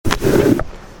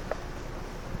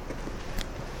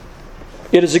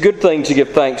It is a good thing to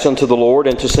give thanks unto the Lord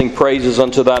and to sing praises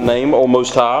unto thy name, O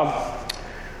Most High.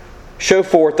 Show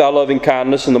forth thy loving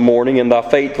kindness in the morning and thy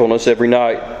faithfulness every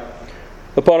night.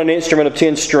 Upon an instrument of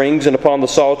 10 strings and upon the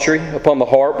psaltery, upon the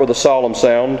harp with a solemn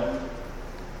sound.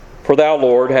 For thou,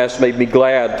 Lord, hast made me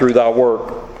glad through thy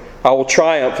work. I will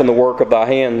triumph in the work of thy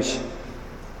hands.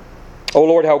 O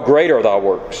Lord, how great are thy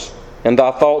works, and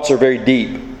thy thoughts are very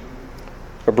deep.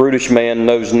 A brutish man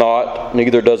knows not,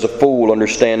 neither does a fool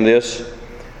understand this.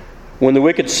 When the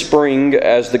wicked spring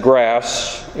as the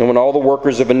grass, and when all the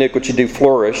workers of iniquity do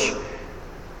flourish,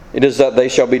 it is that they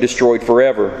shall be destroyed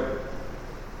forever.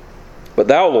 But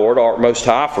thou, Lord, art most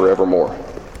high forevermore.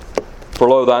 For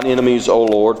lo, thine enemies, O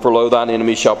Lord, for lo, thine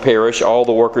enemies shall perish, all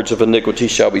the workers of iniquity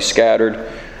shall be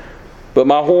scattered. But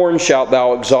my horn shalt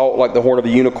thou exalt like the horn of a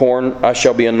unicorn, I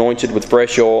shall be anointed with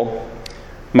fresh oil.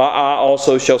 My eye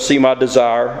also shall see my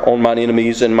desire on mine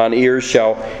enemies, and mine ears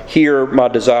shall hear my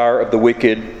desire of the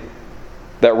wicked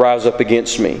that rise up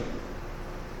against me.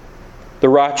 The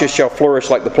righteous shall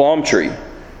flourish like the plum tree.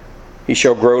 He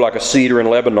shall grow like a cedar in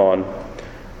Lebanon.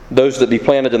 Those that be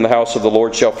planted in the house of the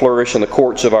Lord shall flourish in the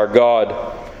courts of our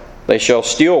God. They shall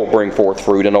still bring forth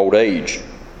fruit in old age.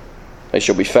 They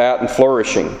shall be fat and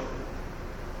flourishing,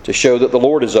 to show that the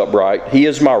Lord is upright. He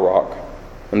is my rock,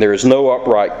 and there is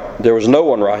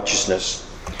no unrighteousness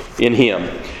in him.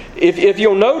 If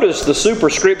you'll notice the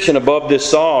superscription above this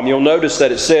psalm, you'll notice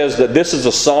that it says that this is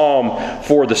a psalm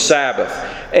for the Sabbath.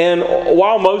 And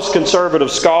while most conservative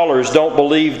scholars don't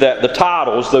believe that the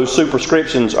titles, those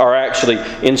superscriptions, are actually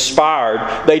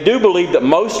inspired, they do believe that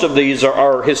most of these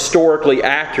are historically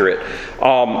accurate.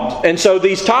 And so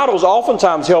these titles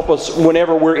oftentimes help us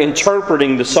whenever we're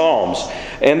interpreting the Psalms.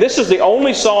 And this is the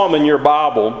only psalm in your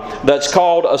Bible that's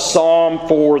called a psalm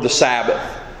for the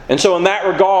Sabbath. And so in that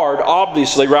regard,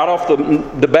 obviously, right off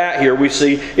the bat here, we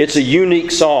see it's a unique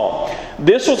psalm.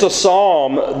 This was a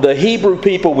psalm the Hebrew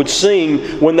people would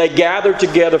sing when they gathered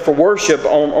together for worship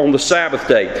on the Sabbath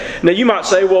day. Now you might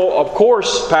say, well, of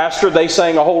course, Pastor, they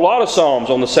sang a whole lot of psalms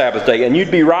on the Sabbath day. And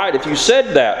you'd be right if you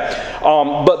said that.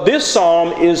 But this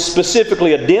psalm is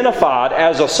specifically identified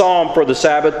as a psalm for the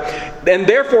Sabbath, and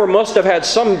therefore must have had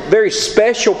some very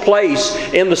special place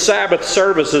in the Sabbath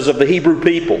services of the Hebrew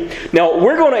people. Now,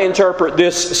 we're going to interpret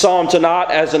this psalm tonight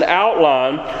as an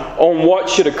outline on what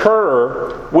should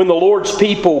occur when the Lord's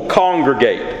people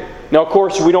congregate. Now, of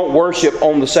course, we don't worship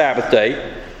on the Sabbath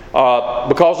day.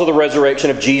 Because of the resurrection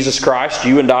of Jesus Christ,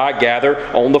 you and I gather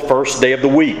on the first day of the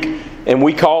week. And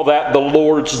we call that the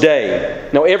Lord's Day.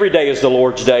 Now, every day is the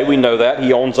Lord's Day. We know that.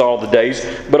 He owns all the days.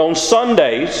 But on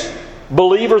Sundays,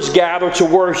 believers gather to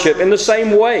worship in the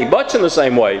same way, much in the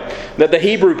same way that the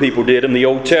Hebrew people did in the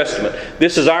Old Testament.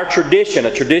 This is our tradition,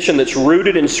 a tradition that's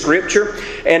rooted in Scripture.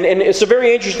 And it's a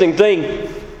very interesting thing.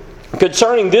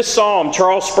 Concerning this psalm,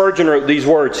 Charles Spurgeon wrote these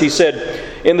words. He said,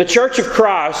 "In the Church of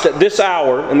Christ at this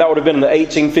hour," and that would have been in the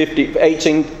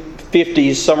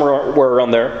 1850s, somewhere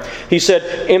around there. He said,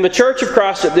 "In the Church of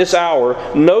Christ at this hour,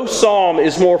 no psalm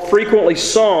is more frequently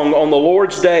sung on the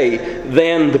Lord's Day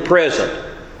than the present."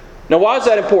 Now, why is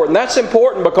that important? That's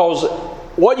important because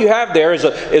what you have there is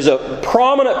a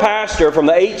prominent pastor from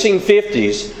the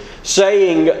 1850s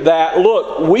saying that,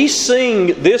 look, we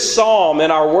sing this psalm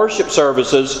in our worship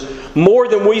services more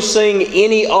than we sing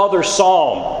any other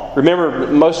psalm. Remember,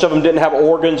 most of them didn't have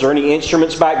organs or any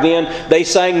instruments back then. They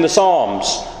sang the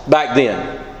psalms back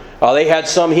then. They had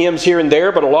some hymns here and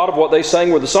there, but a lot of what they sang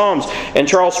were the psalms. And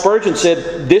Charles Spurgeon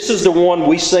said, this is the one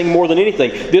we sing more than anything.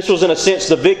 This was, in a sense,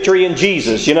 the victory in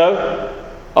Jesus,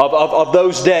 of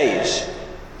those days.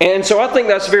 And so I think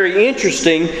that's very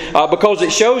interesting because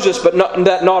it shows us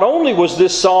that not only was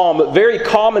this psalm very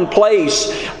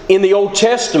commonplace in the Old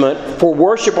Testament for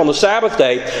worship on the Sabbath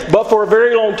day, but for a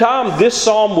very long time this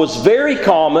psalm was very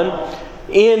common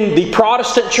in the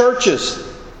Protestant churches,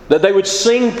 that they would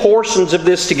sing portions of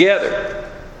this together.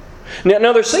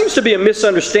 Now there seems to be a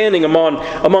misunderstanding among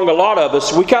a lot of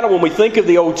us. When we think of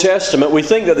the Old Testament, we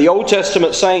think that the Old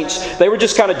Testament saints, they were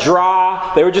just kind of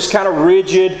dry, they were just kind of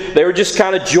rigid, they were just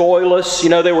kind of joyless.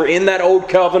 They were in that old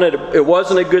covenant. It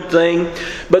wasn't a good thing.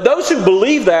 But those who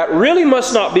believe that really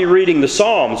must not be reading the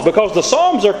Psalms, because the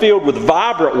Psalms are filled with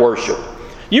vibrant worship.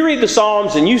 You read the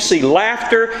Psalms and you see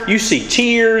laughter, you see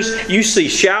tears, you see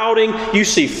shouting, you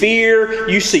see fear,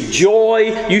 you see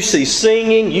joy, you see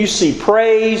singing, you see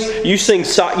praise, you see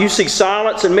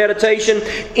silence and meditation.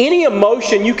 Any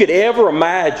emotion you could ever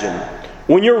imagine,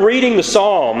 when you're reading the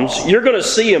Psalms, you're going to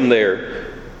see them there.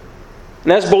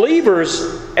 And as believers,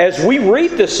 as we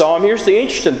read this psalm, here's the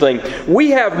interesting thing.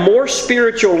 We have more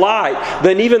spiritual light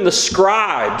than even the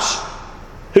scribes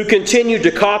who continued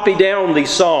to copy down these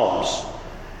psalms.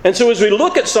 And so as we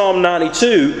look at Psalm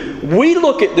 92, we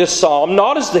look at this psalm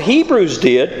not as the Hebrews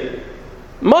did,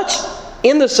 much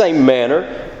in the same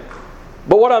manner.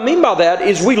 But what I mean by that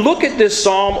is we look at this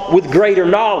psalm with greater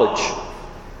knowledge.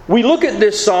 We look at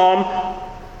this psalm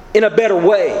in a better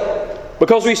way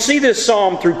because we see this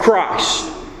psalm through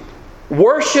Christ.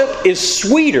 Worship is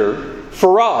sweeter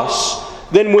for us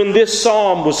than when this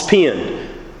psalm was penned.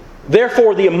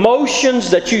 Therefore, the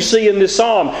emotions that you see in this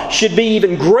psalm should be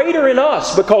even greater in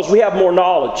us because we have more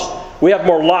knowledge, we have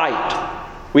more light,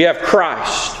 we have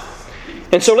Christ.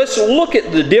 And so let's look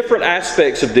at the different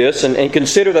aspects of this and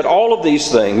consider that all of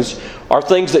these things are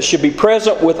things that should be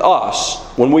present with us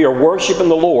when we are worshiping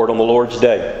the Lord on the Lord's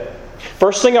day.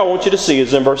 First thing I want you to see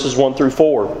is in verses 1 through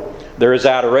 4. There is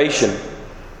adoration.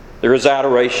 There is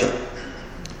adoration.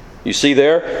 You see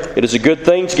there, it is a good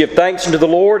thing to give thanks unto the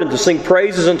Lord and to sing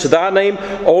praises unto thy name,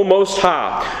 O Most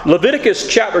High. Leviticus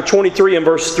chapter 23 and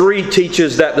verse 3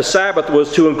 teaches that the Sabbath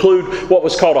was to include what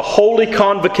was called a holy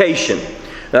convocation.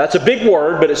 Now, that's a big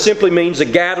word, but it simply means a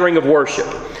gathering of worship.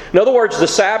 In other words, the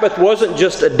Sabbath wasn't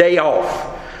just a day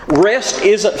off. Rest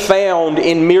isn't found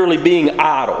in merely being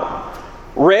idle.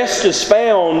 Rest is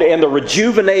found in the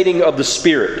rejuvenating of the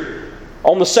Spirit.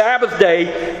 On the Sabbath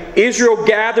day, Israel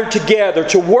gathered together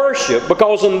to worship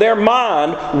because in their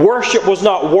mind, worship was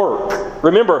not work.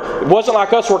 Remember, it wasn't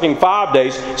like us working 5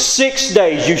 days. 6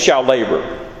 days you shall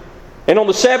labor. And on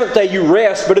the seventh day you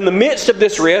rest. But in the midst of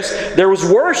this rest, there was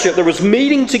worship. There was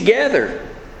meeting together.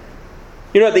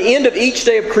 You know, at the end of each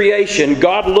day of creation,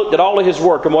 God looked at all of His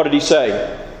work and what did He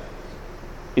say?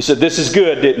 He said, "This is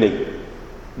good," didn't He?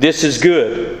 This is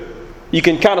good. You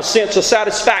can kind of sense a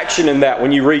satisfaction in that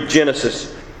when you read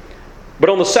Genesis. But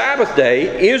on the Sabbath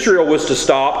day, Israel was to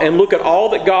stop and look at all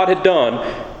that God had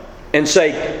done and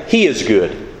say, He is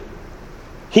good.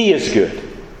 He is good.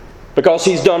 Because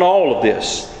He's done all of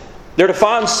this. They're to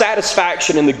find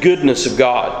satisfaction in the goodness of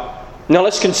God. Now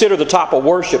let's consider the type of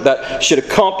worship that should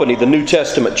accompany the New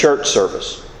Testament church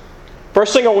service.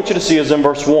 First thing I want you to see is in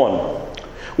verse 1.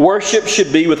 Worship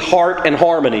should be with heart and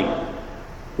harmony.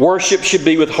 Worship should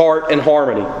be with heart and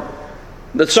harmony.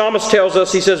 The psalmist tells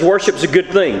us, he says, worship is a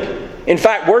good thing. In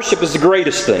fact, worship is the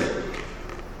greatest thing.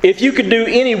 If you could do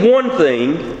any one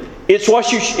thing, it's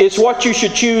what you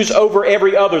should choose over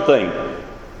every other thing.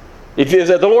 If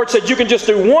the Lord said you can just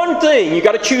do one thing, you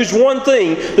got to choose one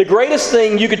thing. The greatest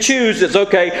thing you could choose is,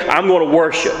 okay, I'm going to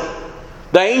worship.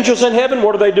 The angels in heaven,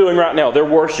 what are they doing right now? They're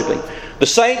worshiping. The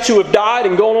saints who have died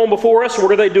and gone on before us,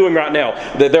 what are they doing right now?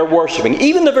 They're worshiping.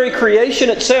 Even the very creation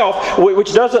itself,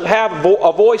 which doesn't have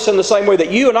a voice in the same way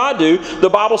that you and I do, the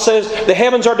Bible says the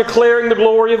heavens are declaring the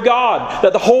glory of God,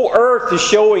 that the whole earth is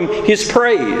showing His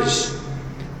praise.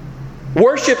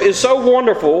 Worship is so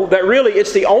wonderful that really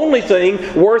it's the only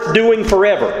thing worth doing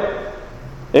forever.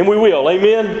 And we will,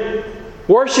 amen?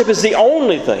 Worship is the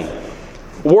only thing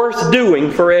worth doing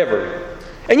forever.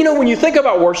 And you know, when you think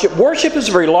about worship, worship is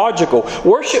very logical.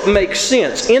 Worship makes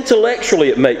sense. Intellectually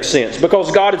it makes sense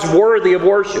because God is worthy of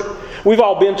worship. We've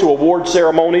all been to award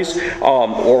ceremonies,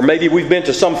 or maybe we've been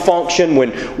to some function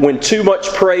when too much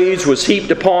praise was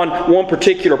heaped upon one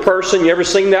particular person. You ever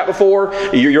seen that before?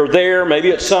 You're there,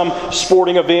 maybe it's some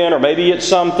sporting event, or maybe it's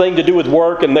something to do with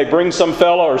work, and they bring some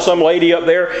fella or some lady up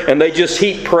there, and they just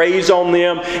heap praise on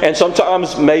them. And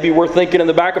sometimes maybe we're thinking in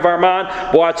the back of our mind,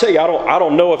 boy, I tell you, I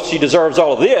don't know if she deserves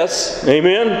all of this.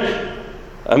 Amen?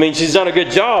 I mean, she's done a good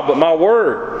job, but my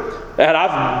word. And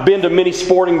I've been to many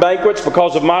sporting banquets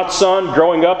because of my son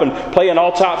growing up and playing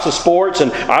all types of sports,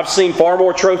 and I've seen far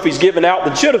more trophies given out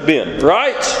than should have been,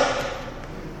 right?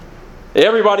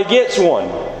 Everybody gets one.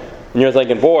 And you're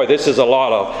thinking, boy, this is a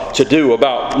lot to do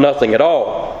about nothing at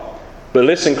all. But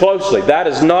listen closely, that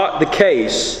is not the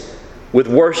case with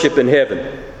worship in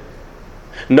heaven.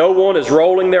 No one is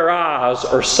rolling their eyes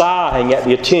or sighing at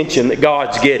the attention that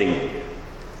God's getting.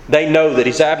 They know that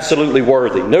He's absolutely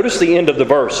worthy. Notice the end of the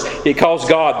verse. It calls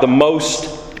God the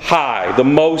Most High. The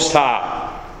Most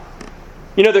High.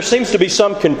 You know, there seems to be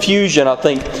some confusion, I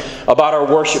think, about our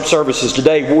worship services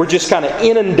today. We're just kind of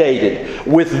inundated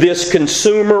with this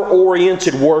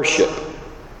consumer-oriented worship.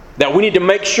 That we need to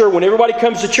make sure when everybody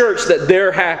comes to church that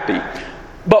they're happy.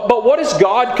 But what is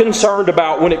God concerned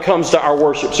about when it comes to our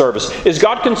worship service? Is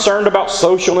God concerned about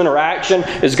social interaction?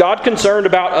 Is God concerned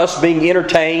about us being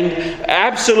entertained?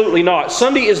 Absolutely not.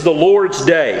 Sunday is the Lord's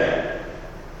day.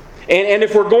 And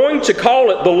if we're going to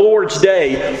call it the Lord's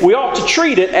day, we ought to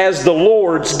treat it as the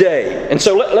Lord's day. And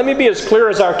so let me be as clear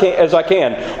as I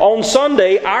can. On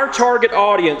Sunday, our target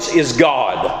audience is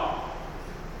God.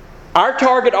 Our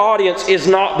target audience is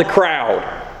not the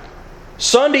crowd.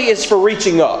 Sunday is for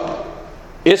reaching up.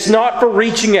 It's not for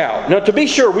reaching out. Now, to be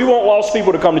sure, we want lost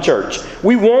people to come to church.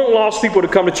 We want lost people to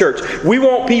come to church. We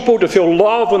want people to feel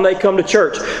love when they come to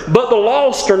church. But the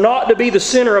lost are not to be the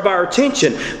center of our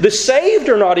attention. The saved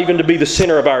are not even to be the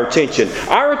center of our attention.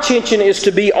 Our attention is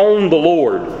to be on the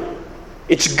Lord.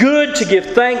 It's good to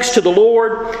give thanks to the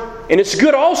Lord, and it's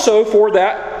good also for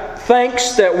that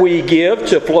thanks that we give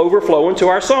to overflow into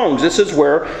our songs. This is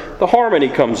where the harmony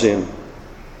comes in.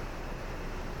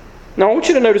 Now, I want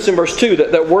you to notice in verse 2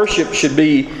 that worship should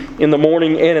be in the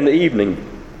morning and in the evening.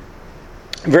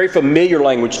 Very familiar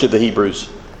language to the Hebrews.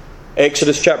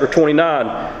 Exodus chapter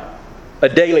 29, a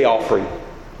daily offering.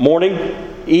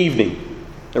 Morning, evening.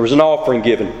 There was an offering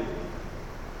given.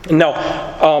 Now,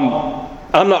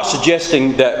 I'm not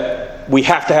suggesting that we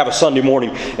have to have a Sunday morning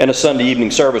and a Sunday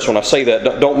evening service. When I say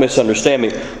that, don't misunderstand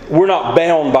me. We're not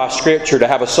bound by Scripture to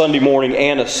have a Sunday morning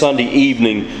and a Sunday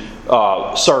evening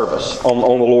service on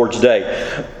the Lord's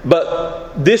Day.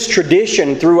 But this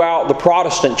tradition throughout the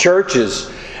Protestant churches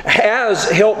has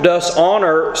helped us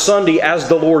honor Sunday as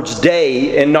the Lord's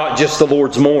day and not just the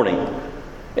Lord's morning.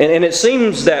 And it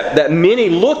seems that many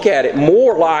look at it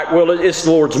more like, well, it's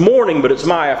the Lord's morning, but it's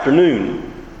my afternoon.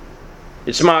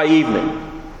 It's my evening.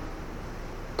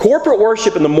 Corporate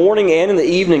worship in the morning and in the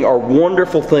evening are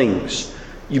wonderful things.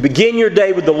 You begin your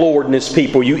day with the Lord and His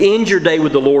people. You end your day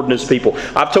with the Lord and His people.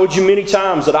 I've told you many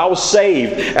times that I was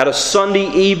saved at a Sunday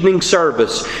evening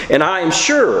service. And I am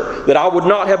sure that I would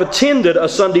not have attended a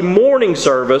Sunday morning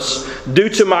service due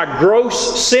to my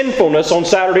gross sinfulness on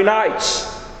Saturday nights.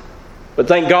 But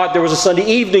thank God there was a Sunday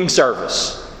evening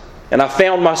service. And I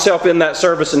found myself in that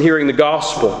service and hearing the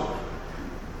gospel.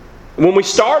 When we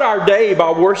start our day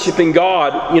by worshiping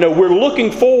God, we're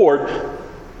looking forward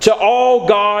to all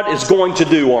God is going to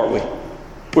do, aren't we?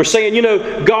 We're saying,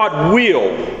 God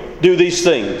will do these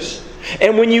things.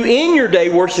 And when you end your day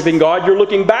worshiping God, you're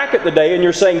looking back at the day and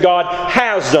you're saying, God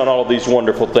has done all of these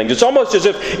wonderful things. It's almost as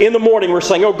if in the morning we're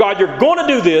saying, oh God, you're going to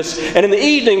do this. And in the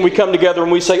evening we come together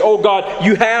and we say, oh God,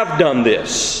 you have done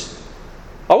this.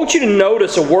 I want you to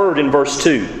notice a word in verse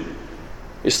 2.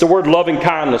 It's the word loving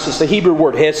kindness. It's the Hebrew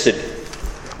word hesed.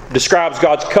 It describes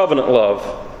God's covenant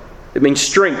love. It means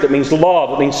strength. It means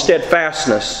love. It means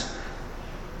steadfastness.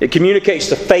 It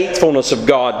communicates the faithfulness of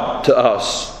God to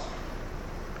us.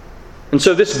 And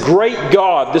so this great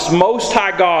God, this Most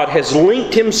High God, has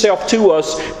linked Himself to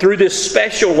us through this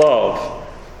special love.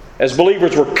 As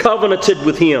believers, we're covenanted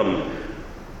with Him.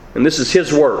 And this is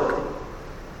His work.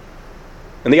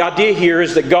 And the idea here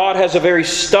is that God has a very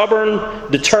stubborn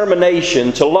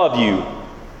determination to love you.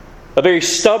 A very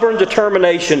stubborn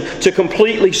determination to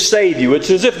completely save you. It's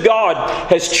as if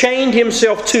God has chained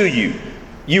Himself to you.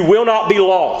 You will not be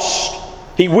lost.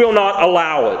 He will not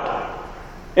allow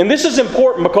it. And this is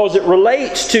important because it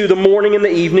relates to the morning and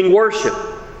the evening worship.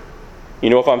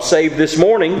 If I'm saved this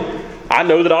morning, I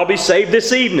know that I'll be saved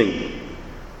this evening.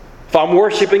 If I'm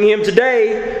worshiping Him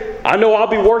today, I know I'll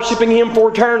be worshiping Him for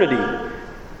eternity.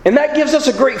 And that gives us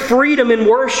a great freedom in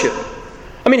worship.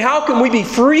 How can we be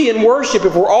free in worship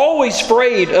if we're always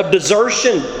afraid of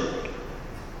desertion?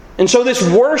 And so this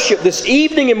worship, this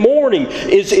evening and morning,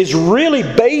 is really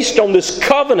based on this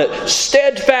covenant,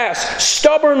 steadfast,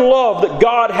 stubborn love that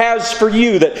God has for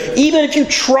you. That even if you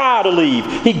try to leave,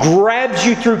 He grabs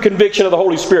you through conviction of the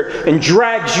Holy Spirit and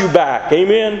drags you back.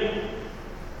 Amen?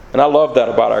 And I love that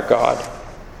about our God.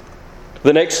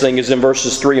 The next thing is in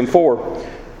verses 3 and 4.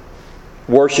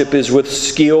 Worship is with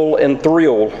skill and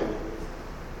thrill.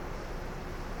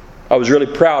 I was really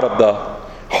proud of the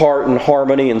heart and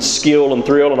harmony and skill and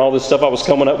thrill and all this stuff I was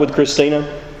coming up with,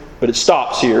 Christina. But it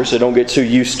stops here, so don't get too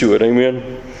used to it.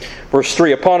 Amen. Verse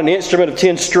 3, upon an instrument of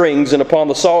 10 strings, and upon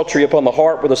the psaltery, upon the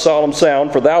harp with a solemn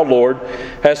sound, for Thou, Lord,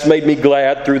 hast made me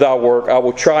glad through Thy work. I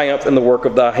will triumph in the work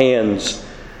of Thy hands.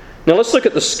 Now let's look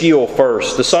at the skill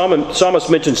first. The psalmist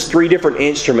mentions 3 different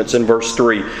instruments in verse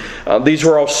 3. These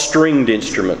were all stringed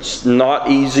instruments,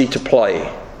 not easy to play.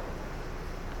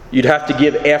 You'd have to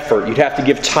give effort. You'd have to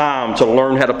give time to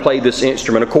learn how to play this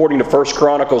instrument. According to 1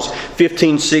 Chronicles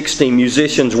 15:16,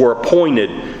 musicians were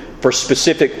appointed for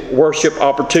specific worship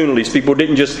opportunities. People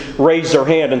didn't just raise their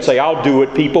hand and say, I'll do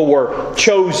it. People were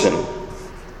chosen.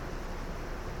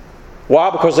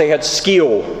 Why? Because they had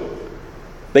skill.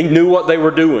 They knew what they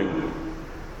were doing.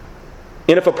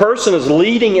 And if a person is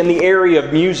leading in the area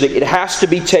of music, it has to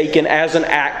be taken as an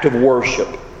act of worship.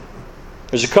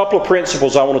 There's a couple of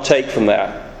principles I want to take from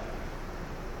that.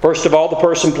 First of all, the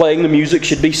person playing the music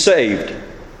should be saved.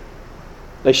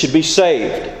 They should be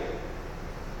saved.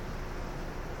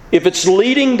 If it's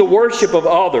leading the worship of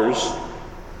others,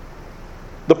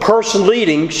 the person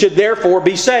leading should therefore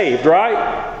be saved,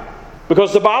 right?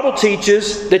 Because the Bible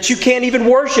teaches that you can't even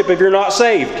worship if you're not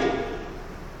saved.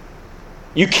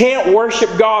 You can't worship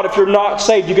God if you're not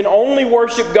saved. You can only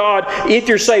worship God if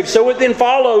you're saved. So it then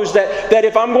follows that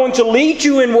if I'm going to lead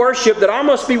you in worship, that I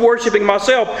must be worshiping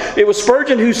myself. It was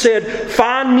Spurgeon who said,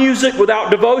 "Fine music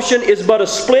without devotion is but a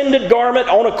splendid garment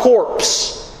on a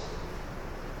corpse."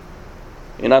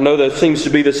 And I know there seems to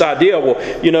be this idea, well,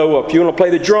 if you want to play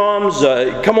the drums,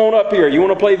 come on up here. You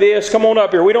want to play this, come on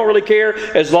up here. We don't really care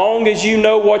as long as you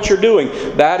know what you're doing.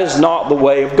 That is not the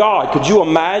way of God. Could you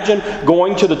imagine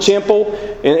going to the temple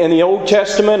in the Old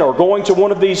Testament, or going to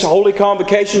one of these holy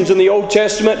convocations in the Old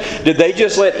Testament? Did they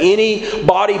just let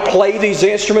anybody play these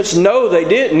instruments? No, they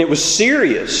didn't. It was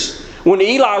serious. When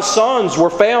Eli's sons were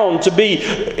found to be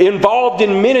involved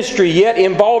in ministry, yet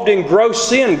involved in gross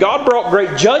sin, God brought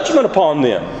great judgment upon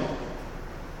them.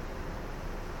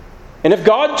 And if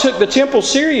God took the temple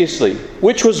seriously,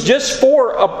 which was just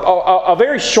for a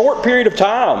very short period of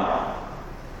time,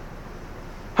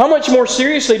 how much more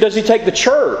seriously does He take the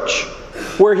church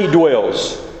where He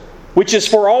dwells, which is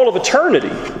for all of eternity,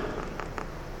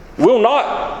 will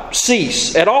not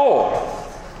cease at all?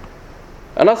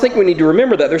 And I think we need to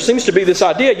remember that. There seems to be this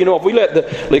idea, if we let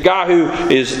the guy who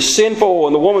is sinful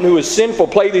and the woman who is sinful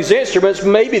play these instruments,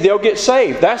 maybe they'll get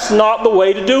saved. That's not the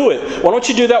way to do it. Why don't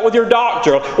you do that with your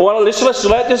doctor? Well, let's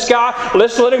let this guy,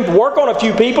 let's let him work on a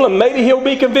few people, and maybe he'll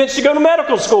be convinced to go to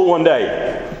medical school one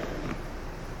day.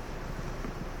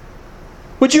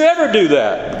 Would you ever do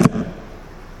that?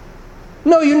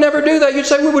 No, you never do that. You'd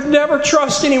say, we would never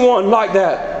trust anyone like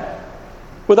that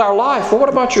with our life. Well, what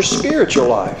about your spiritual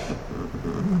life?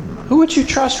 Who would you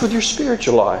trust with your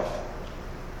spiritual life?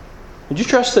 Would you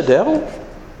trust the devil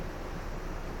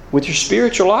with your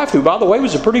spiritual life, who, by the way,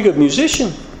 was a pretty good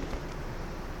musician?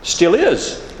 Still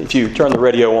is, if you turn the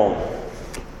radio on.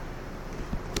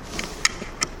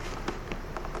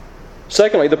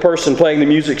 Secondly, the person playing the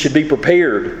music should be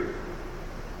prepared.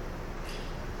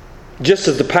 Just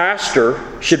as the pastor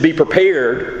should be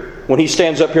prepared when he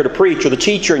stands up here to preach, or the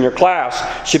teacher in your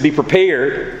class should be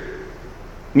prepared,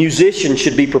 musicians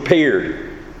should be prepared.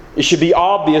 It should be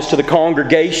obvious to the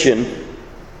congregation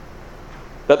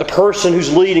that the person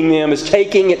who's leading them is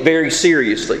taking it very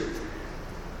seriously.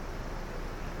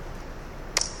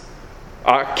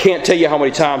 I can't tell you how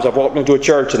many times I've walked into a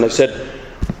church and they said,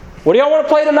 "What do y'all want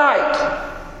to play tonight?"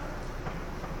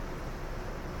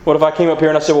 What if I came up here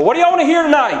and I said, "Well, what do y'all want to hear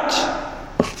tonight?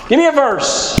 Give me a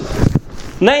verse.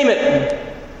 Name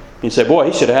it." You'd say, "Boy,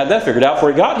 he should have had that figured out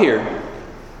before he got here."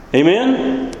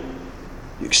 Amen?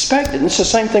 You expect it. And it's the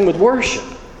same thing with worship.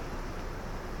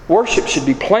 Worship should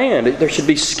be planned. There should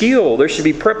be skill. There should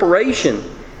be preparation.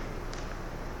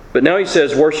 But now he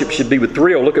says worship should be with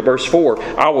thrill. Look at verse 4.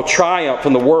 "I will triumph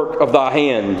in the work of thy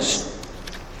hands."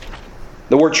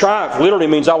 The word triumph literally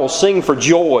means I will sing for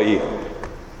joy.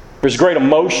 There's great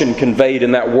emotion conveyed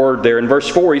in that word there. In verse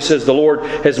 4 he says the Lord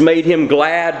has made him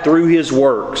glad through his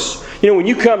works. When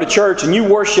you come to church and you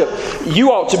worship,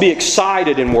 you ought to be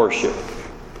excited in worship.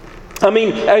 I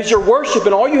mean, as you're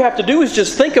worshiping, all you have to do is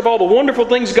just think of all the wonderful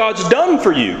things God's done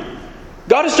for you.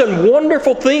 God has done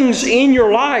wonderful things in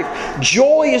your life.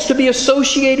 Joy is to be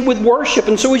associated with worship.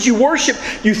 And so as you worship,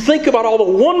 you think about all the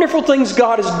wonderful things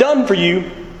God has done for you.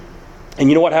 And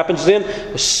you know what happens then?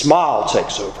 A smile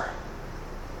takes over.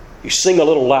 You sing a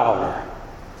little louder.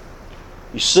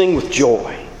 You sing with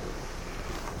joy.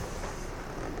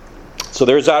 So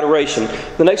there's adoration.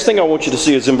 The next thing I want you to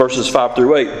see is in verses 5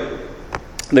 through 8.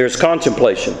 There's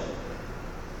contemplation.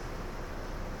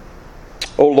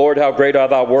 "O Lord, how great are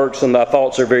thy works, and thy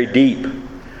thoughts are very deep."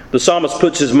 The psalmist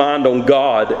puts his mind on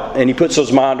God, and he puts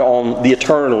his mind on the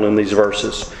eternal in these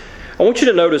verses. I want you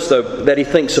to notice, though, that he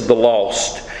thinks of the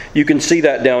lost. You can see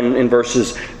that down in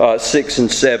verses 6 and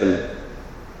 7.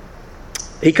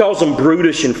 He calls them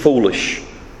brutish and foolish.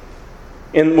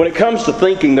 And when it comes to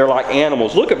thinking, they're like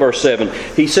animals. Look at verse 7.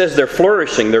 He says they're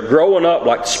flourishing. They're growing up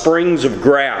like springs of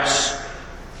grass.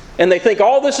 And they think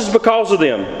all this is because of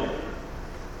them.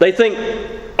 They think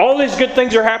all these good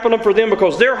things are happening for them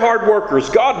because they're hard workers.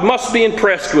 God must be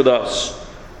impressed with us.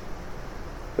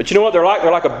 But you know what they're like?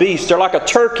 They're like a beast. They're like a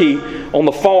turkey on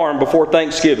the farm before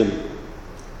Thanksgiving.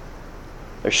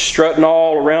 They're strutting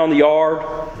all around the yard.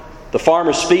 The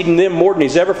farmer's feeding them more than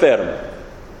he's ever fed them.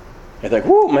 They think,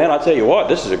 "Whoa, man, I tell you what,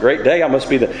 this is a great day. I must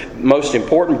be the most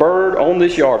important bird on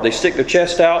this yard." They stick their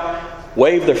chest out,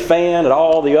 wave their fan at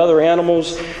all the other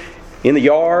animals in the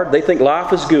yard. They think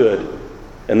life is good.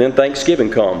 And then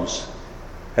Thanksgiving comes,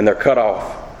 and they're cut off.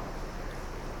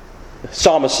 The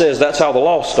psalmist says that's how the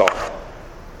lost are.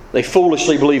 They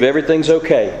foolishly believe everything's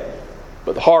okay,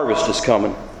 but the harvest is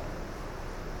coming.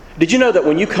 Did you know that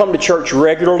when you come to church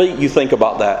regularly, you think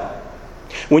about that?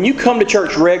 When you come to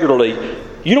church regularly,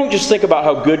 you don't just think about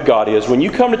how good God is. When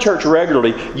you come to church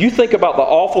regularly, you think about the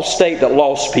awful state that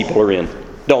lost people are in,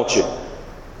 don't you?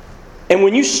 And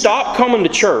when you stop coming to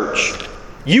church,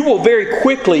 you will very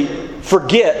quickly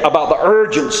forget about the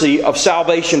urgency of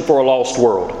salvation for a lost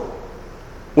world.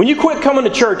 When you quit coming to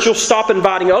church, you'll stop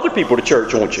inviting other people to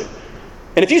church, won't you?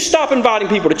 And if you stop inviting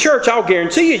people to church, I'll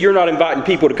guarantee you're not inviting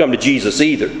people to come to Jesus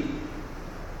either.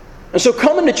 And so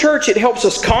coming to church, it helps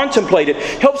us contemplate. It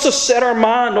helps us set our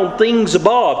mind on things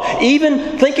above.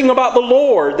 Even thinking about the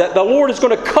Lord, that the Lord is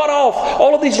going to cut off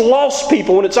all of these lost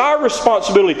people, and it's our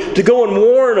responsibility to go and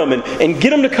warn them and get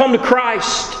them to come to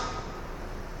Christ.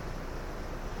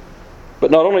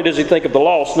 But not only does he think of the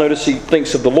lost, notice he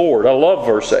thinks of the Lord. I love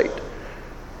verse 8.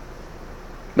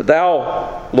 But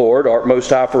thou, Lord, art most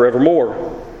high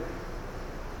forevermore.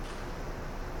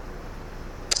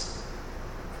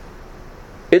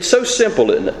 It's so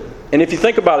simple, isn't it? And if you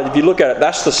think about it, if you look at it,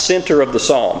 that's the center of the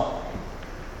psalm.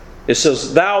 It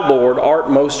says, thou, Lord, art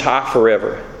most high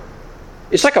forever.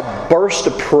 It's like a burst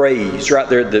of praise right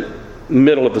there at the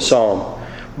middle of the psalm.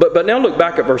 But now look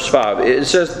back at verse 5. It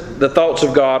says the thoughts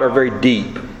of God are very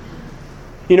deep.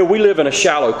 You know, we live in a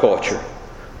shallow culture.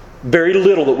 Very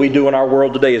little that we do in our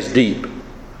world today is deep.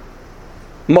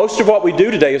 Most of what we do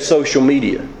today is social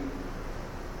media.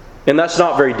 And that's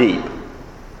not very deep.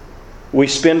 We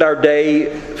spend our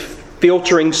day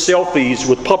filtering selfies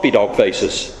with puppy dog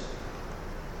faces,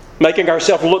 making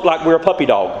ourselves look like we're a puppy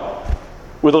dog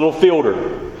with a little filter.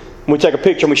 And we take a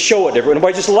picture and we show it to everyone.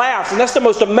 Everybody just laughs, and that's the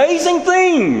most amazing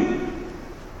thing.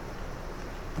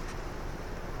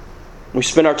 We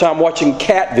spend our time watching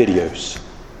cat videos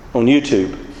on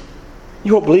YouTube.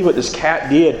 You won't believe what this cat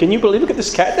did. Can you believe? Look at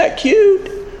this cat, that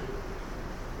cute.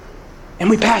 And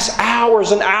we pass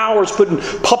hours and hours putting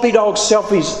puppy dog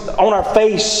selfies on our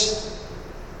face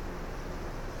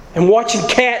and watching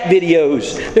cat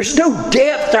videos. There's no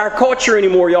depth to our culture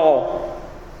anymore, y'all.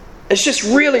 It's just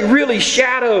really, really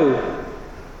shallow.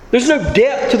 There's no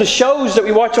depth to the shows that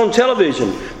we watch on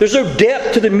television. There's no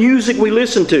depth to the music we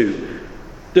listen to.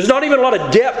 There's not even a lot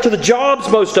of depth to the jobs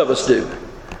most of us do.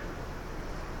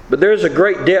 But there's a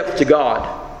great depth to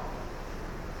God.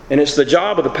 And it's the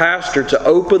job of the pastor to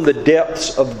open the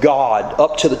depths of God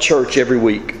up to the church every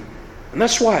week. And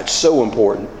that's why it's so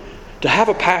important to have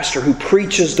a pastor who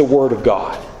preaches the Word of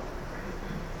God.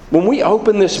 When we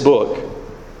open this book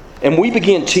and we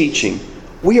begin teaching,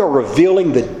 we are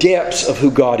revealing the depths of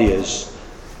who God is.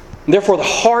 And therefore, the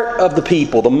heart of the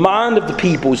people, the mind of the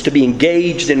people is to be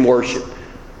engaged in worship.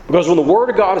 Because when the Word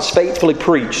of God is faithfully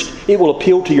preached, it will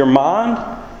appeal to your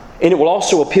mind and it will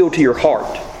also appeal to your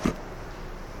heart.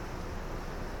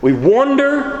 We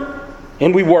wonder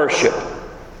and we worship.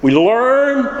 We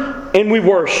learn and we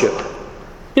worship.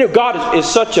 You know, God is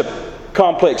such a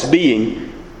complex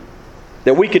being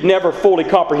that we could never fully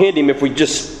comprehend Him if we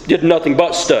just did nothing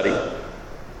but study.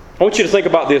 I want you to think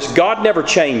about this. God never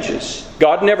changes.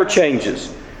 God never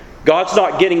changes. God's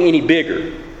not getting any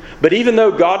bigger. But even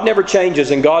though God never changes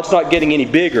and God's not getting any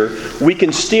bigger, we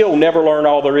can still never learn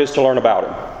all there is to learn about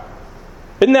Him.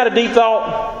 Isn't that a deep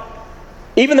thought?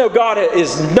 Even though God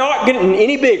is not getting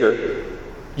any bigger,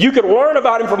 you could learn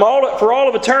about Him for all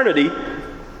of eternity,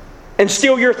 and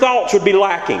still your thoughts would be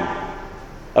lacking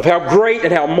of how great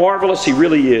and how marvelous He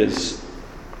really is.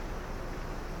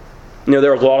 You know,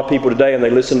 there are a lot of people today, and they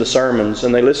listen to sermons,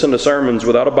 and they listen to sermons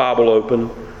without a Bible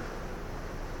open.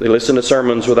 They listen to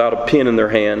sermons without a pen in their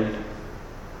hand.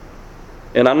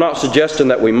 And I'm not suggesting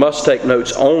that we must take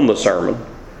notes on the sermon,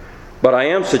 but I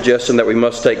am suggesting that we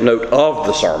must take note of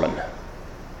the sermon.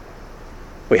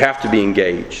 We have to be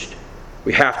engaged.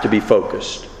 We have to be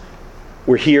focused.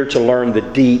 We're here to learn the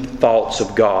deep thoughts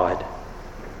of God.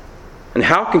 And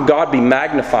how can God be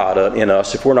magnified in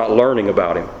us if we're not learning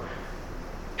about Him?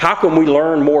 How can we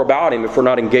learn more about Him if we're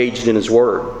not engaged in His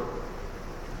Word?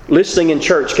 Listening in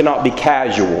church cannot be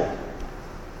casual.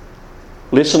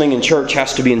 Listening in church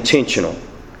has to be intentional.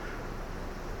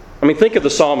 I mean, think of the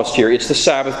psalmist here. It's the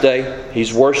Sabbath day.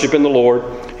 He's worshiping the Lord.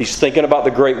 He's thinking about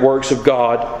the great works of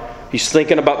God. He's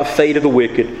thinking about the fate of the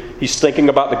wicked. He's thinking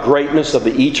about the greatness of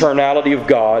the eternality of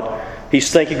God.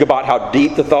 He's thinking about how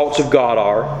deep the thoughts of God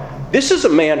are. This is a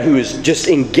man who is just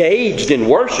engaged in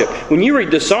worship. When you read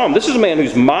this psalm, this is a man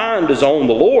whose mind is on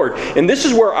the Lord. And this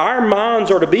is where our minds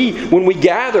are to be when we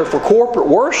gather for corporate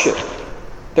worship.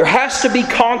 There has to be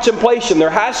contemplation. There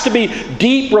has to be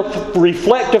deep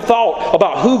reflective thought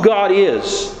about who God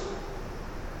is.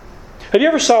 Have you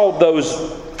ever saw those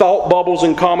thought bubbles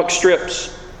in comic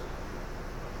strips?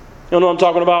 You know what I'm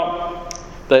talking about?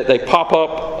 They pop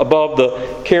up above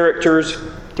the characters.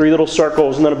 3 little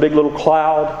circles, and then a big little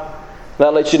cloud.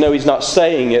 That lets you know he's not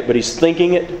saying it, but he's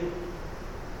thinking it.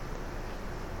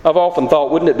 I've often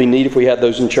thought, wouldn't it be neat if we had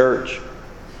those in church?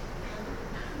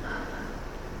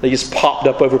 They just popped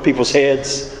up over people's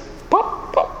heads.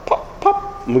 Pop, pop, pop,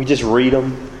 pop. And we just read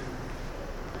them.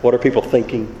 What are people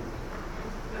thinking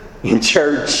in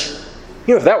church?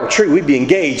 You know, if that were true, we'd be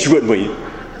engaged, wouldn't we?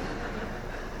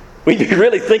 We'd be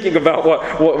really thinking about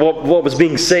what was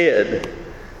being said.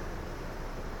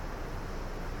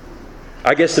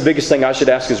 I guess the biggest thing I should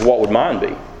ask is, what would mine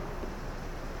be?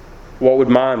 What would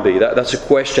mine be? That's a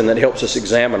question that helps us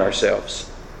examine ourselves.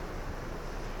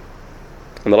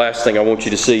 And the last thing I want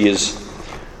you to see is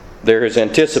there is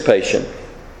anticipation.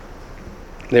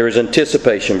 There is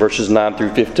anticipation, verses 9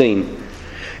 through 15.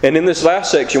 And in this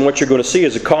last section, what you're going to see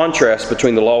is a contrast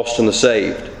between the lost and the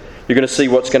saved. You're going to see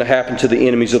what's going to happen to the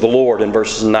enemies of the Lord in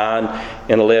verses 9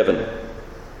 and 11.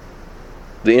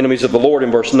 The enemies of the Lord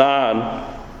in verse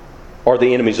 9 are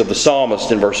the enemies of the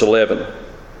psalmist in verse 11.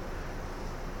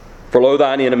 For lo,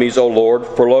 thine enemies, O Lord,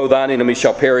 for lo, thine enemies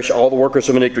shall perish, all the workers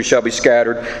of iniquity shall be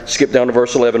scattered. Skip down to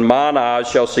verse 11. Mine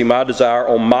eyes shall see my desire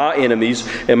on my enemies,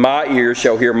 and my ears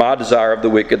shall hear my desire of the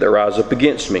wicked that rise up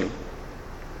against me.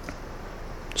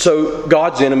 So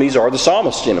God's enemies are the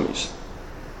psalmist's enemies.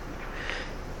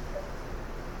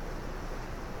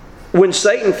 When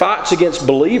Satan fights against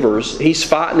believers, he's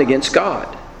fighting against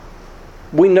God.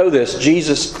 We know this.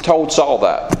 Jesus told Saul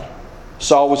that.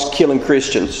 Saul was killing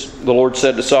Christians. The Lord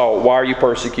said to Saul, why are you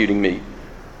persecuting me?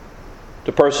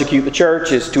 To persecute the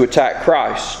church is to attack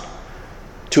Christ.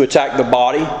 To attack the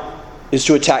body is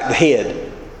to attack the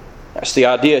head. That's the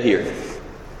idea here.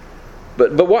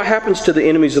 But what happens to the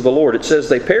enemies of the Lord? It says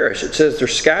they perish. It says they're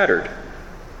scattered.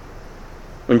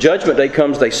 When Judgment Day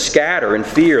comes, they scatter in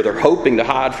fear. They're hoping to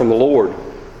hide from the Lord.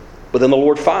 But then the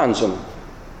Lord finds them.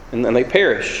 And then they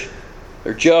perish.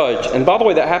 They're judged. And by the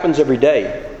way, that happens every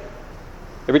day.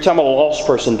 Every time a lost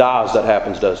person dies, that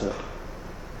happens, doesn't it?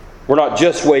 We're not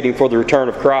just waiting for the return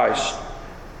of Christ.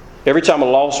 Every time a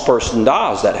lost person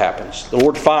dies, that happens. The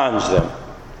Lord finds them.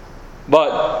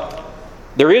 But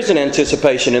there is an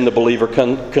anticipation in the believer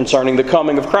concerning the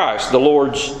coming of Christ. Not the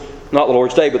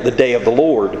Lord's Day, but the day of the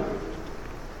Lord.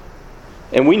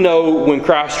 And we know when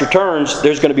Christ returns,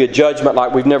 there's going to be a judgment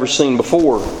like we've never seen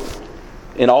before.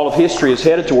 And all of history is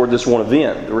headed toward this one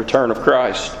event, the return of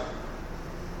Christ.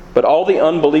 But all the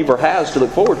unbeliever has to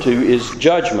look forward to is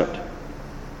judgment.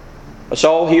 That's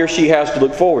all he or she has to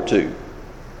look forward to.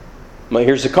 Now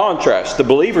here's the contrast. The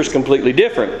believer is completely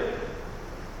different.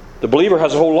 The believer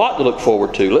has a whole lot to look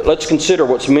forward to. Let's consider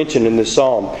what's mentioned in this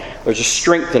psalm. There's a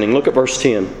strengthening. Look at verse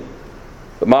 10.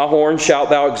 But my horn shalt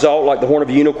thou exalt like the horn of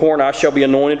a unicorn. I shall be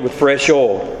anointed with fresh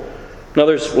oil. Now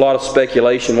there's a lot of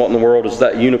speculation. What in the world is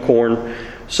that unicorn?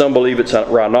 Some believe it's a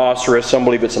rhinoceros. Some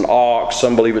believe it's an ox.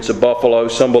 Some believe it's a buffalo.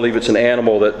 Some believe it's an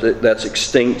animal that's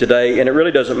extinct today. And it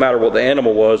really doesn't matter what the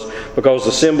animal was, because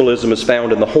the symbolism is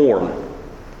found in the horn.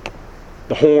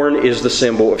 The horn is the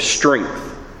symbol of strength.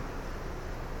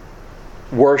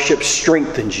 Worship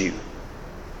strengthens you.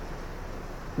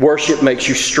 Worship makes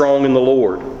you strong in the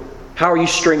Lord. How are you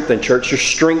strengthened, church? You're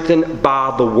strengthened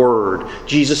by the Word.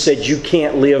 Jesus said you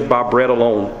can't live by bread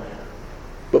alone,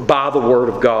 but by the Word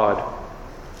of God.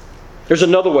 There's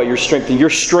another way you're strengthened. You're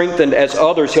strengthened as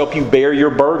others help you bear your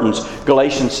burdens.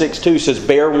 Galatians 6:2 says,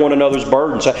 bear one another's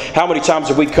burdens. How many times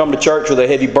have we come to church with a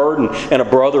heavy burden and a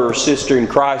brother or sister in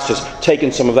Christ has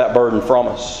taken some of that burden from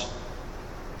us?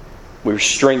 We're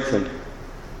strengthened.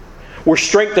 We're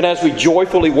strengthened as we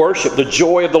joyfully worship. The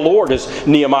joy of the Lord, as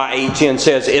Nehemiah 8:10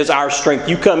 says, is our strength.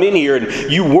 You come in here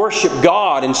and you worship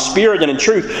God in spirit and in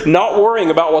truth, not worrying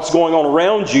about what's going on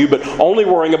around you, but only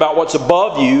worrying about what's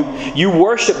above you. You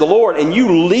worship the Lord and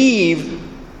you leave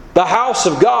the house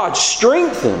of God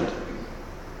strengthened.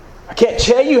 I can't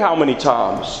tell you how many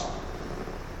times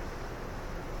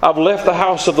I've left the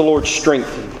house of the Lord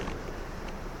strengthened.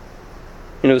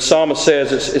 You know, the psalmist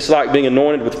says it's like being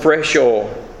anointed with fresh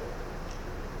oil.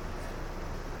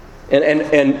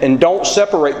 And don't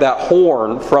separate that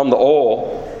horn from the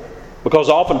oil, because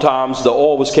oftentimes the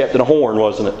oil was kept in a horn,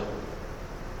 wasn't it?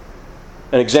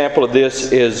 An example of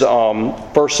this is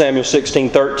 1 Samuel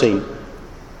 16:13.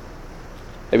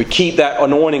 They would keep that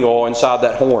anointing oil inside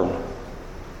that horn.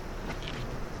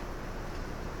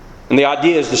 And the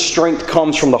idea is the strength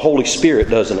comes from the Holy Spirit,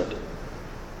 doesn't it?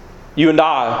 You and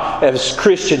I, as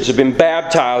Christians, have been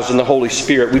baptized in the Holy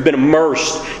Spirit. We've been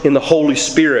immersed in the Holy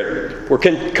Spirit. We're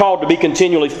called to be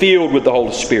continually filled with the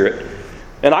Holy Spirit.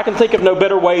 And I can think of no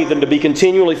better way than to be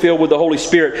continually filled with the Holy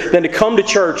Spirit than to come to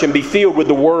church and be filled with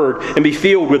the Word and be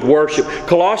filled with worship.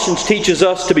 Colossians teaches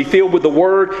us to be filled with the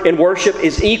Word and worship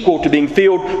is equal to being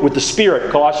filled with the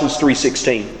Spirit. Colossians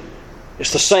 3:16.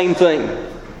 It's the same thing. And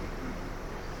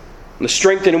the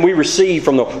strengthening we receive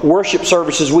from the worship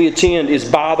services we attend is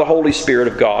by the Holy Spirit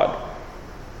of God.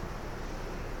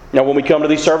 Now when we come to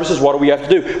these services, what do we have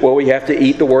to do? Well, we have to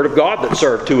eat the Word of God that's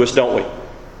served to us, don't we?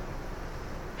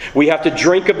 We have to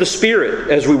drink of the Spirit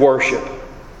as we worship.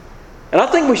 And I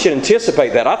think we should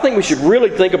anticipate that. I think we should really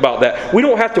think about that. We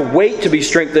don't have to wait to be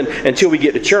strengthened until we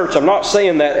get to church. I'm not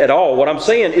saying that at all. What I'm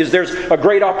saying is there's a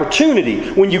great opportunity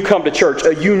when you come to church,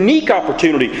 a unique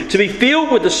opportunity to be filled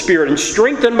with the Spirit and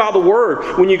strengthened by the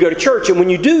Word when you go to church. And when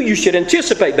you do, you should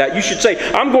anticipate that. You should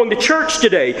say, I'm going to church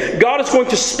today. God is going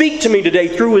to speak to me today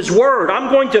through His Word.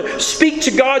 I'm going to speak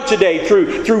to God today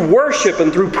through worship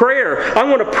and through prayer. I'm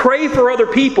going to pray for other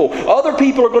people. Other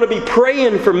people are going to be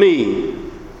praying for me.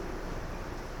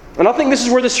 And I think this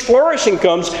is where this flourishing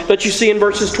comes that you see in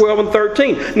verses 12 and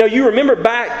 13. Now you remember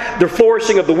back the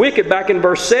flourishing of the wicked back in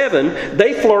verse 7.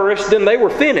 They flourished, then they were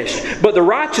finished. But the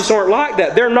righteous aren't like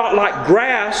that. They're not like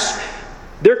grass.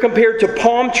 They're compared to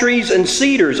palm trees and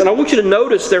cedars. And I want you to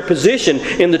notice their position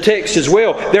in the text as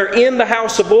well. They're in the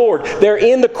house of the Lord. They're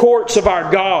in the courts of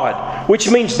our God, which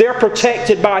means they're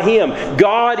protected by Him.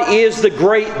 God is the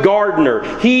great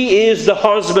gardener. He is the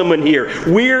husbandman here.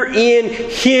 We're in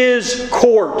His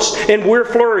courts and we're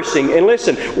flourishing. And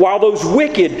listen, while those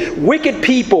wicked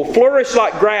people flourish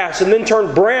like grass and then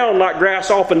turn brown like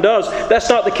grass often does, that's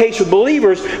not the case with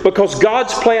believers because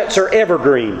God's plants are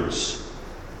evergreens.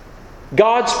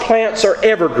 God's plants are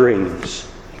evergreens.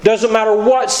 Doesn't matter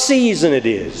what season it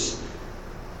is.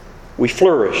 We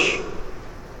flourish.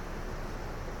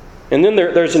 And then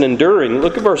there's an enduring.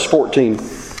 Look at verse 14.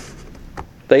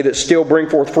 They that still bring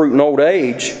forth fruit in old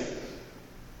age,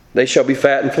 they shall be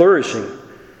fat and flourishing.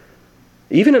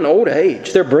 Even in old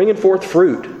age, they're bringing forth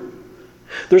fruit.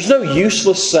 There's no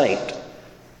useless saint.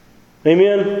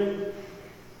 Amen?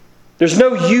 There's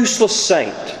no useless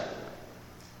saint.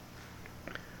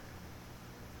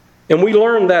 And we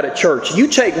learned that at church. You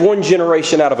take one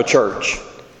generation out of a church,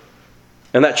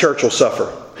 and that church will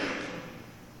suffer.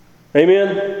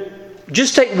 Amen?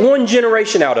 Just take one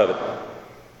generation out of it,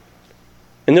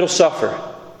 and it'll suffer.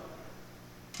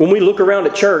 When we look around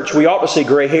at church, we ought to see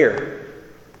gray hair.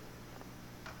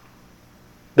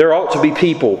 There ought to be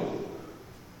people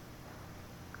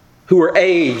who are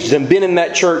aged and been in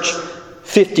that church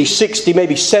 50, 60,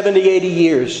 maybe 70, 80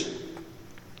 years.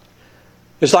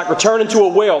 It's like returning to a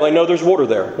well. They know there's water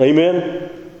there.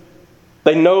 Amen?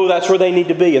 They know that's where they need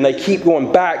to be, and they keep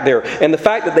going back there. And the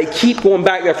fact that they keep going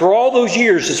back there for all those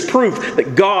years is proof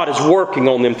that God is working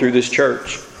on them through this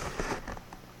church.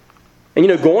 And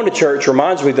going to church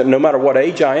reminds me that no matter what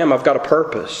age I am, I've got a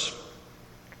purpose.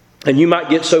 And you might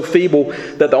get so feeble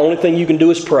that the only thing you can do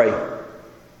is pray.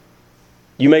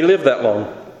 You may live that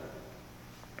long.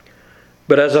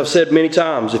 But as I've said many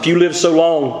times, if you live so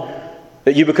long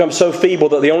that you become so feeble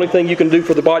that the only thing you can do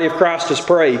for the body of Christ is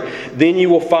pray, then you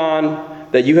will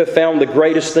find that you have found the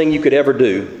greatest thing you could ever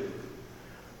do.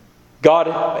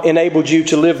 God enabled you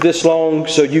to live this long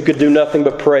so you could do nothing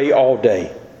but pray all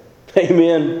day.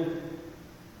 Amen?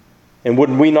 And would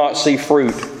we not see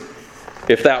fruit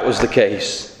if that was the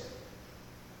case?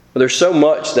 But there's so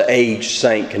much the aged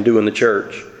saint can do in the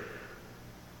church.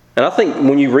 And I think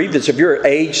when you read this, if you're an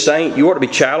aged saint, you ought to be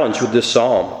challenged with this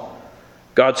psalm.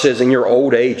 God says, in your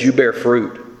old age, you bear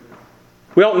fruit.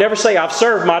 We ought never say, I've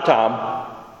served my time.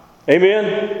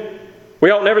 Amen?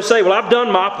 We ought never say, well, I've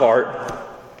done my part.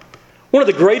 One of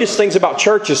the greatest things about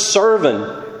church is serving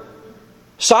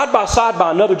side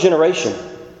by another generation.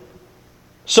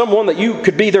 Someone that you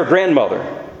could be their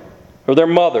grandmother or their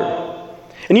mother.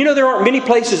 And there aren't many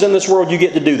places in this world you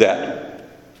get to do that.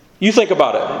 You think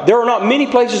about it. There are not many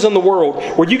places in the world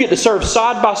where you get to serve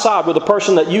side by side with a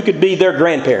person that you could be their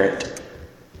grandparent.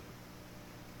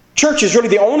 Church is really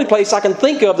the only place I can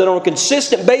think of that on a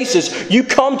consistent basis you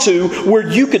come to where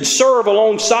you could serve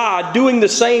alongside doing the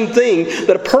same thing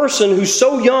that a person who's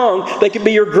so young they could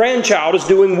be your grandchild is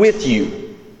doing with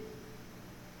you.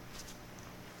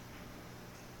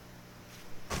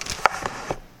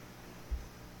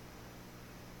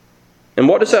 And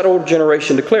what does that old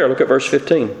generation declare? Look at verse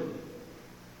 15.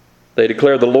 They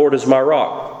declare, the Lord is my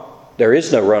rock. There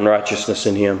is no unrighteousness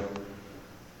in Him.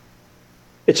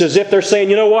 It's as if they're saying,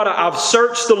 you know what? I've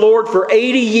searched the Lord for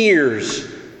 80 years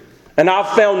and I've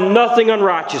found nothing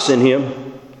unrighteous in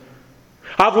Him.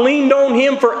 I've leaned on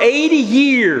Him for 80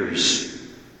 years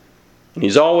and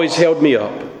He's always held me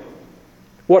up.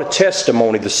 What a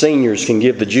testimony the seniors can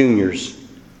give the juniors.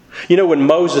 You know, when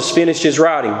Moses finished his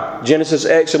writing, Genesis,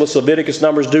 Exodus, Leviticus,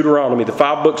 Numbers, Deuteronomy, the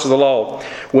 5 books of the law,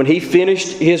 when he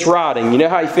finished his writing, you know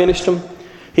how he finished them?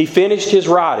 He finished his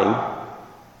writing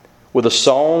with a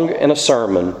song and a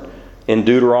sermon in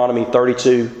Deuteronomy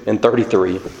 32 and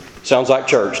 33. Sounds like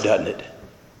church, doesn't it?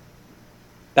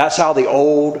 That's how the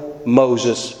old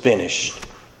Moses finished.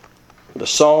 With a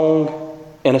song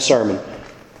and a sermon.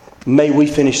 May we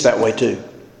finish that way too.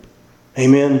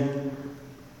 Amen.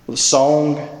 With a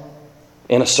song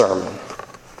and a sermon.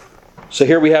 So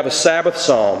here we have a Sabbath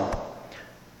psalm.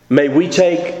 May we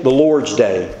take the Lord's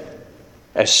Day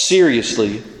as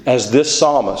seriously as this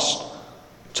psalmist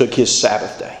took his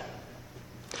Sabbath day.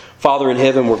 Father in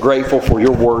heaven, we're grateful for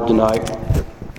your word tonight.